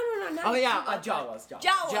 no. Oh yeah, Jawas.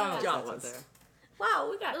 Jawas. Jawas. Wow,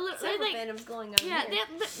 we got They're several like- fandoms going on Yeah, here.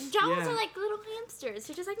 the Jawas Yeah. are like little hamsters.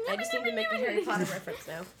 They're just like. I just need to make a Harry Potter reference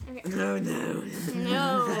now. No, no.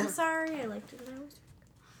 No. I'm sorry, I liked it when I was.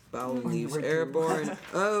 Balin leaves Airborne.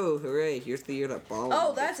 Oh, hooray! Here's the year that Balin.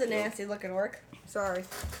 Oh, that's a nasty looking orc. Sorry.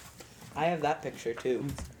 I have that picture too.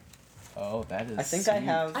 Oh, that is. I think I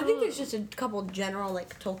have. I think there's just a couple general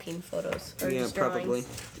like Tolkien photos or Yeah, just probably.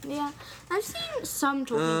 drawings. Yeah, I've seen some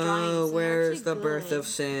Tolkien drawings. Oh, and they're where's actually the birth good. of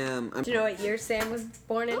Sam? Do you know what year Sam was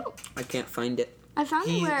born in? Oh, I can't find it. I found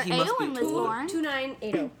He- where he must be Eowyn was born.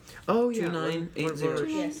 2980. Oh yeah.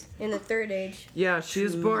 2980. Yes, in the third age. Yeah, she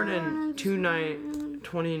was born in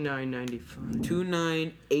 2995.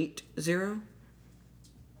 2980.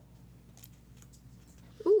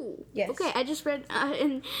 Ooh. Yes. Okay, I just read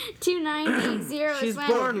in 2980. She's is when.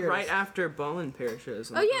 born right after Balin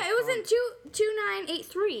perishes. Oh yeah, it was in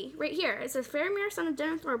 2983 right here. It says Faramir, son of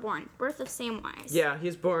Denethor, born. Birth of Samwise. Yeah,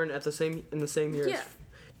 he's born at the same year Yeah. as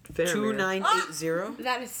Faramir. 2980.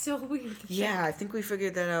 That is so weird. Yeah, I think we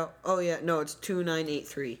figured that out. Oh yeah, no, it's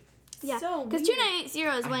 2983. Yeah, So because weird.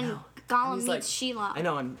 2980 is when know. Gollum He's meets like- Shelob. I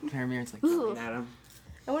know, and Faramir's like Ooh. looking at him.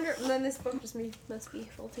 I wonder. Then this book just must be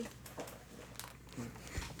faulty.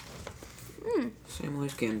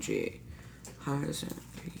 Samwise Gamgee. How is it?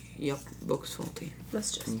 Yep, book's faulty.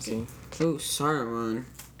 Must just. Let's see. Oh, Saruman.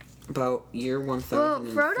 About year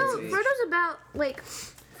 1000. Well, Frodo's about like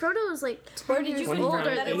Frodo's like 10 did you years say older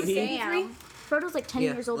that it than was Sam. 83? Frodo's like 10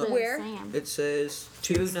 Yeah. years older Where? than Sam. It says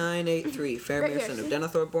 2983. Faramir, Right here, son of see?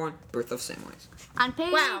 Denethor, born. Birth of Samwise. On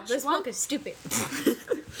page Wow, this one, book is stupid.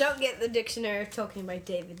 Don't get the Dictionary of Tolkien by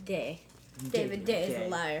David Day. David Day is a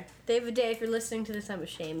liar. David Day, if you're listening to this, I'm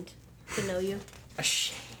ashamed to know you.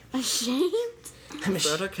 Ashamed. ashamed. I'm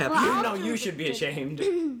Frodo ashamed. kept. Well, No, you should be ashamed.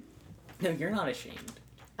 No, you're not ashamed.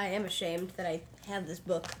 I am ashamed that I have this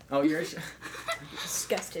book. Oh, you're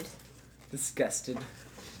Disgusted. disgusted.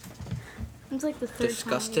 It's like the third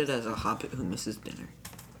Disgusted as a hobbit who misses dinner.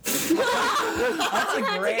 That's a That's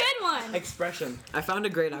a great good one. expression. I found a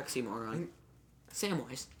great oxymoron.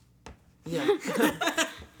 Samwise. Yeah.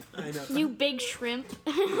 I know. You big shrimp.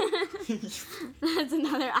 That's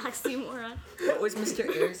another oxymoron. What was Mr.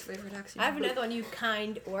 Ayer's favorite oxymoron? I have another one, you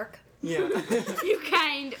kind orc. Yeah. You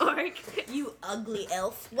kind orc. You ugly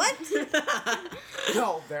elf. What?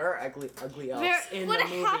 No, there are ugly elves in What the a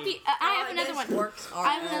movie. happy. I have another one. Orcs are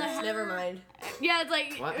I have another elves. one. Never mind. Yeah, it's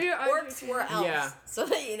like What? Orcs were elves. Yeah. So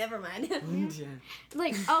they never mind. Yeah.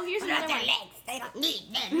 like oh here's another one. They don't need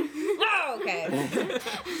them. Oh, okay.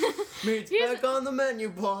 Meat's Here's- back on the menu,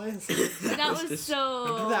 boys. That was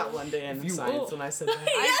so. That one day in science when I said that.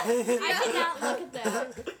 I did not look at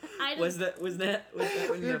that. I Was that when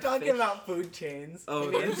You're the talking fish- about food chains. Oh, Oh,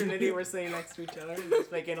 me and that's- Trinity were sitting next to each other and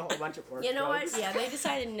just making a whole bunch of work You know what? jokes. Yeah, they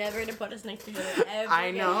decided never to put us next to each other ever I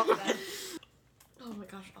again know. after that. Oh my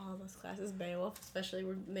gosh, all those classes, Beowulf especially,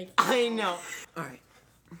 were making. I know. All right.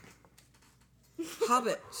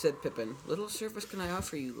 Hobbit, said Pippin. Little service can I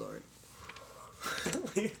offer you, Lord?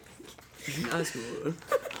 Ask me, Lord.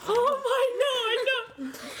 Oh my no, I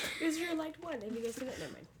know. Is your liked one? Have you guys seen it?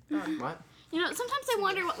 Never mind. What? You know, sometimes I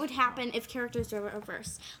wonder what would happen if characters were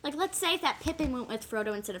reversed. Like, let's say that Pippin went with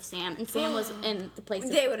Frodo instead of Sam, and Sam was in the place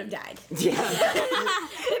of They would have died. Yeah.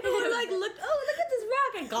 People would like look. Oh, look at this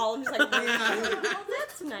rock, and Gollum's like, oh,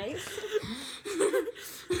 that's nice.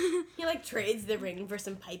 He like trades the ring for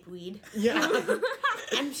some pipe weed. Yeah.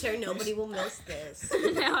 I'm sure nobody will miss this.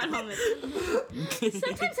 No, I don't miss-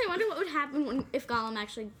 Sometimes I wonder what would happen if Gollum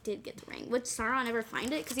actually did get the ring. Would Sauron ever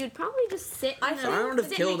find it? Because he would probably just sit. I in the, think Sauron would have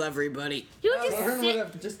sit killed next- everybody. He would just Sauron would sit.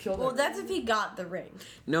 have just killed Well, him. that's if he got the ring.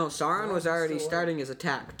 No, Sauron was already sword. starting his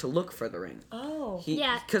attack to look for the ring. Oh.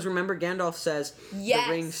 Yeah. Because remember, Gandalf says Yes.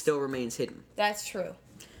 the ring still remains hidden. That's true.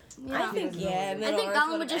 Yeah. I think, yeah. I think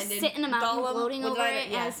Gollum would just sit in a mountain floating over it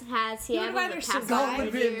yeah. as he He had would over either the past survive- Gollum 100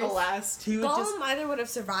 would be in the years. last. He would Gollum just. either would have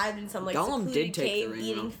survived in some like Gollum secluded did take the cave ring,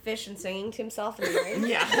 eating though. fish and singing to himself in the rain.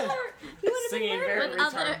 Yeah. He would have been Singing murdered. very With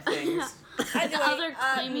other- retarded things. Anyway, other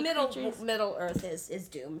creamy creatures. Middle Earth is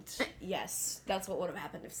doomed. Yes, that's what would have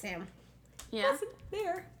happened if Sam Yeah. wasn't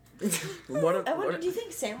there. What? I wonder, do you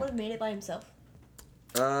think Sam would have made it by himself?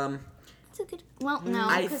 That's a good. Well, no,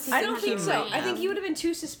 I because he I didn't don't have think the so. ring. I think he would have been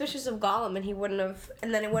too suspicious of Gollum, and he wouldn't have.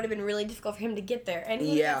 And then it would have been really difficult for him to get there, and he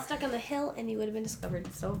would have Yeah. got stuck on the hill, and he would have been discovered.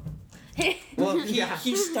 So, Well, Yeah.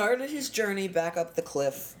 he started his journey back up the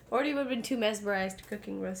cliff. or he would have been too mesmerized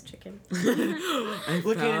cooking roast chicken. I Looking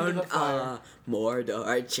into found the fire.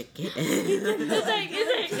 Mordor chicken.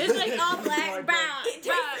 It's like all black, Lord, brown.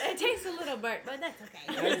 It tastes a little burnt, but that's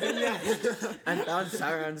okay. Yeah. I found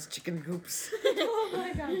Sauron's chicken hoops. Oh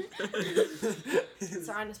my god.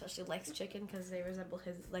 Sauron especially likes chicken because they resemble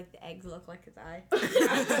his, like the eggs look like his eye.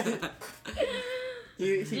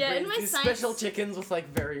 He Yeah, in brings my these science- special chickens with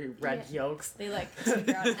like very red yolks. They like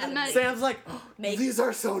figure out how And to my- make- Sam's like, oh, Make- these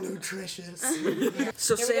are so nutritious.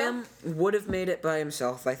 So Here we Sam would have made it by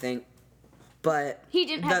himself, I think. But He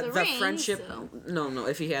didn't have the ring, friendship. so- No,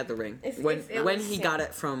 if he had the ring. If when it was he Sam. got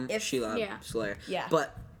it from If- Shelob yeah. Slayer. Yeah.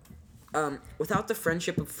 But without the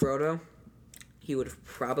friendship of Frodo, he would have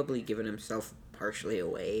probably given himself partially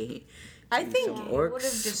away. I think some it would have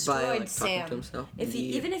orcs destroyed by, like, talking Sam. to himself. If he,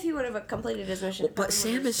 Yeah. even if he would have completed his mission. Well, it but probably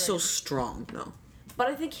Sam would have is so destroyed strong, though. him. But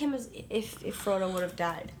I think him as if Frodo would have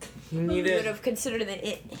died, He he would needed. have considered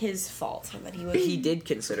it his fault, and that he would. He did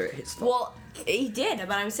consider it his fault. Well, he did,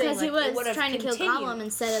 but I'm saying Because like, he it would was have trying to kill continued. Gollum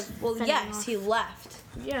instead of. Well, fending yes, off. he left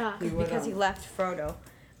Yeah. He would, because he left Frodo.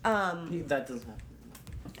 That doesn't happen.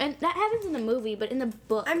 And that happens in the movie, but in the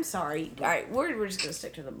book. I'm sorry. All right, we're just gonna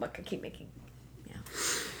stick to the book. I keep making.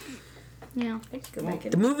 Yeah. I keep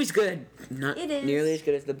making. The movie's good. Not It is. nearly as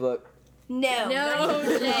good as the book. No.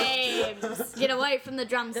 No, James. Get away from the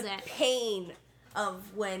drum The set. pain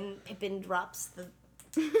of when Pippin drops the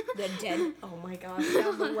dead. Oh my gosh,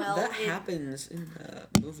 down the well. That it, happens in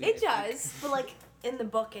the movie. It does, but like in the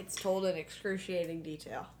book, it's told in excruciating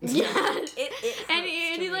detail. Yeah. It And hurts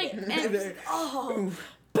he to like. read it. And, It's like, oh,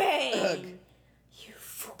 bang! You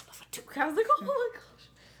fool of a duke. I was like, oh my gosh.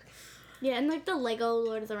 yeah, and like the Lego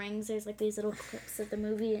Lord of the Rings, there's like these little clips of the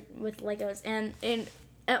movie with Legos, and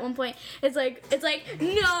at one point it's like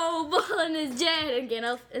no, Balin is dead, and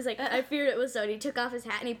Gandalf is like, I feared it was so, and he took off his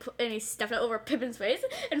hat and he stuffed it over Pippin's face,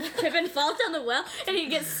 and Pippin falls down the well, and he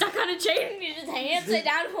gets stuck on a chain, and he's just hanging upside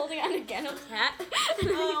down holding on to Gandalf's hat. And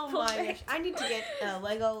then he Oh pulls my back. gosh. I need to get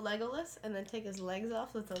Legolas and then take his legs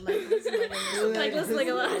off with the Legolas. Legless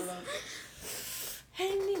Legolas.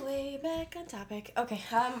 Anyway, back on topic. Okay,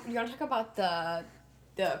 you want to talk about the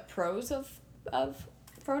pros of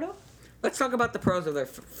Frodo? Let's talk about the pros of their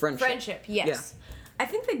friendship. Friendship, yes. I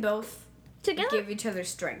think they both Together. give each other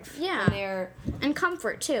strength. Yeah. And they're And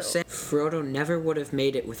comfort too. Frodo never would have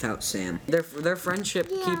made it without Sam. Their friendship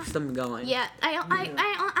Yeah. keeps them going. Yeah,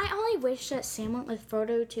 I only wish that Sam went with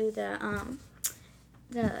Frodo to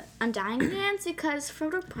the Undying Lands because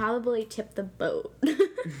Frodo probably tipped the boat.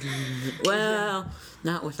 Well,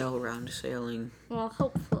 not with Elrond sailing. Well,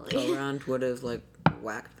 hopefully. Elrond would have like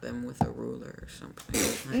whacked them with a ruler or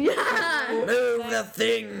something. Yeah. Move the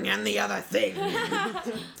thing and the other thing.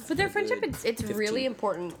 But their friendship, it's 15. really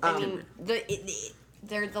important. I mean,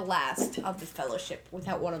 they're the last of the Fellowship.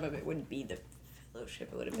 Without one of them, it wouldn't be the Fellowship.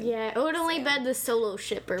 It would have been. Yeah, it would only been the solo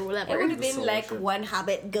ship or It whatever. would have been Solo like ship. one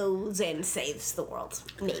hobbit goes and saves the world.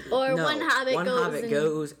 Maybe. Or No, one hobbit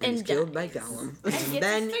goes and is killed by dies. Gollum. gets his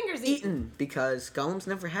then fingers eaten because Gollum's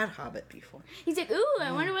never had hobbit before. He's like, ooh,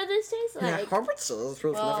 I wonder what this tastes Yeah, like. hobbits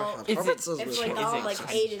never Well, had is it- hobbits. If like Is all it-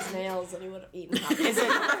 like ate his nails, then he would have eaten hobbits.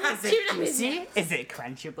 Is it Shoot him in juicy? Is it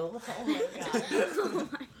crunchable? Oh my god.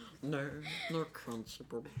 No crunchy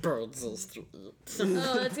birds is to eat.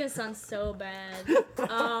 Oh, that's gonna sound so bad.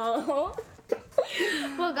 Oh.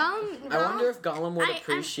 Well, Gollum. I wonder if Gollum would I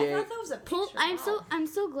appreciate. I thought that was a picture. I'm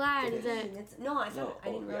so glad that No, I thought I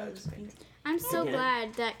didn't yeah, realize. it's It was a painting. I'm so Yeah.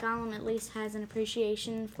 glad that Gollum at least has an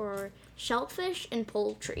appreciation for shellfish and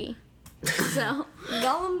poultry. So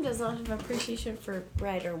Gollum does not have appreciation for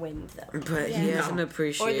bread or wind, though. But he has an No.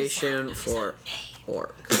 appreciation for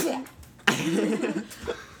orcs.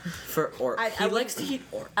 For orc. I He likes to eat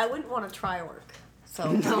orc. I wouldn't want to try orc. So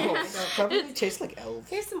No, probably tastes like elves.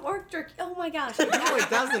 here's some orc jerky. Oh my gosh. No, it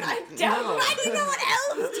doesn't. I don't. I don't know what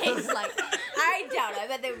elves taste like. I doubt. I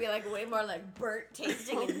bet they would be like way more like burnt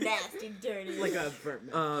tasting and nasty, dirty. Like a burnt.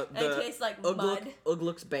 They taste like mud.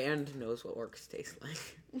 Ugluk's band knows what orcs taste like.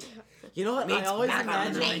 You know what? I always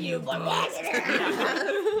imagine. Menu. You know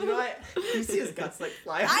what? You see his guts like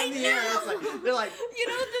fly up in the air. And it's like, they're like. You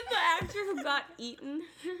know that the actor who got eaten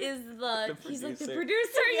is he's like the producer.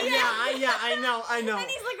 producer. Yeah, I know. And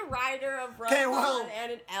he's like a rider of Okay, Rohan well,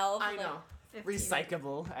 and an elf. I like, know. 15.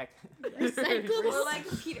 Recyclable. Recyclable. Or like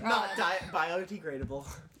Peter. Not biodegradable.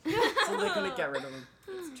 So they're gonna get rid of them.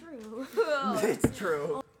 It's true. It's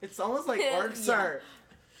true. It's almost like orcs Yeah. are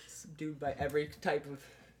subdued by every type of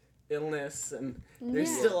illness, and they're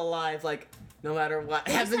Yeah. still alive. Like no matter what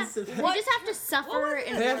happens to them. We just have to suffer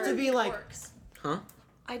and They have to be like. Orcs. Huh?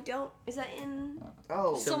 I don't. Is that in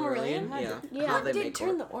Oh. Silmarillion? Yeah. Yeah. How they did make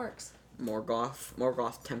turn orc. the orcs?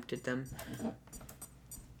 Morgoth tempted them.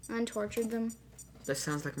 and tortured them. That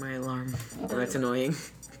sounds like my alarm. That's annoying.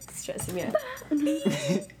 It's stressing me out.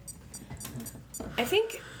 I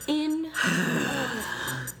think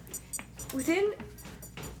within.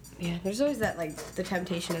 Yeah, there's always that like the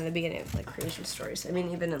temptation in the beginning of like creation stories. I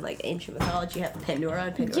mean, even in like ancient mythology, you have Pandora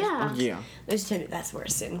and Pandora's Yeah. box. Yeah. There's that's where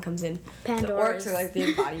sin comes in. Pandora's. The orcs are like the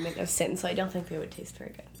embodiment of sin, so I don't think they would taste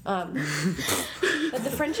very good. But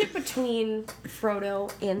the friendship between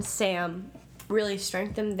Frodo and Sam really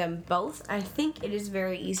strengthened them both. I think it is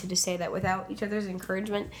very easy to say that without each other's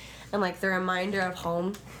encouragement and like the reminder of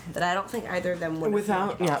home, that I don't think either of them would.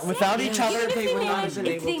 Without each other, Even if they would not have been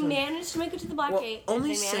if able they to. managed to make it to the Black Well, Gate,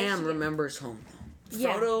 only if they managed Sam to get- remembers home.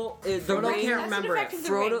 Yeah. Frodo, the Frodo ring. can't That's an remember effect it. of the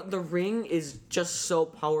Frodo, ring. the ring is just so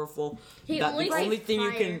powerful He that only the only sees thing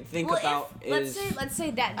you fire. can think Well, about if, is let's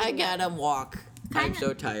say that. I didn't- gotta walk. I'm Kinda.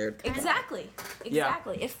 so tired. Exactly. Yeah.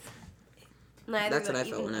 Exactly. If neither That's what of I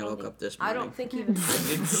them- felt when I don't woke think- up this I morning. don't think even. I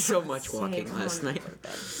did so much walking Same. last night.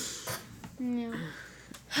 Yeah.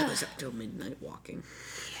 I was up till midnight walking.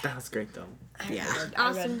 That was great though. Yeah.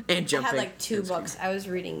 Awesome. And I jumping. had like 2 and screaming. books. I was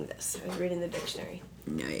reading this. I was reading the dictionary.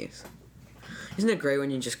 Nice. Isn't it great when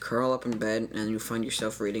you just curl up in bed and you find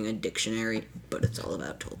yourself reading a dictionary, but it's all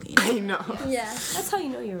about Tolkien? I know. Yeah. That's how you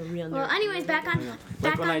know you're a real nerd. Well, anyways, back on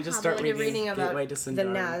Like when I just start When you're reading reading about Gateway to the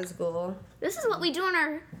Sindarin. Nazgul. This is what we do in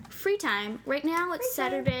our free time. Right now, it's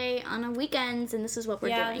Saturday on a weekends, and this is what we're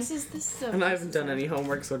Yeah, doing. this is. And I haven't done any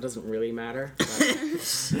homework, so it doesn't really matter.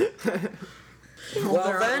 Well, Well,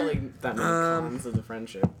 there then, aren't really that many cons of the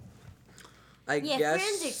friendship. I Yeah, guess.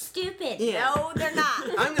 friends are stupid. Yeah. No, they're not.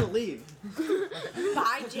 I'm gonna leave.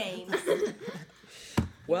 Bye, James.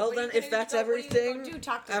 Well, What are then, you if gonna that's go- what are you gonna everything, go do?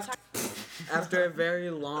 Talk to after, after a very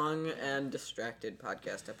long and distracted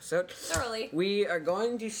podcast episode, thoroughly. we are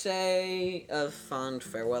going to say a fond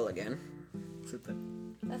farewell again.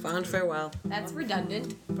 Fond farewell. That's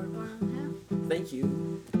redundant. Thank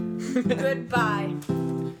you. Goodbye.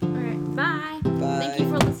 All right, bye. Bye. Thank you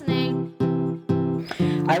for listening.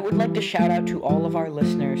 I would like to shout out to all of our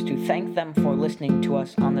listeners to thank them for listening to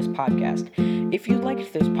us on this podcast. If you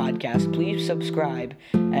liked this podcast, please subscribe,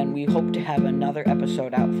 and we hope to have another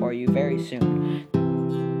episode out for you very soon.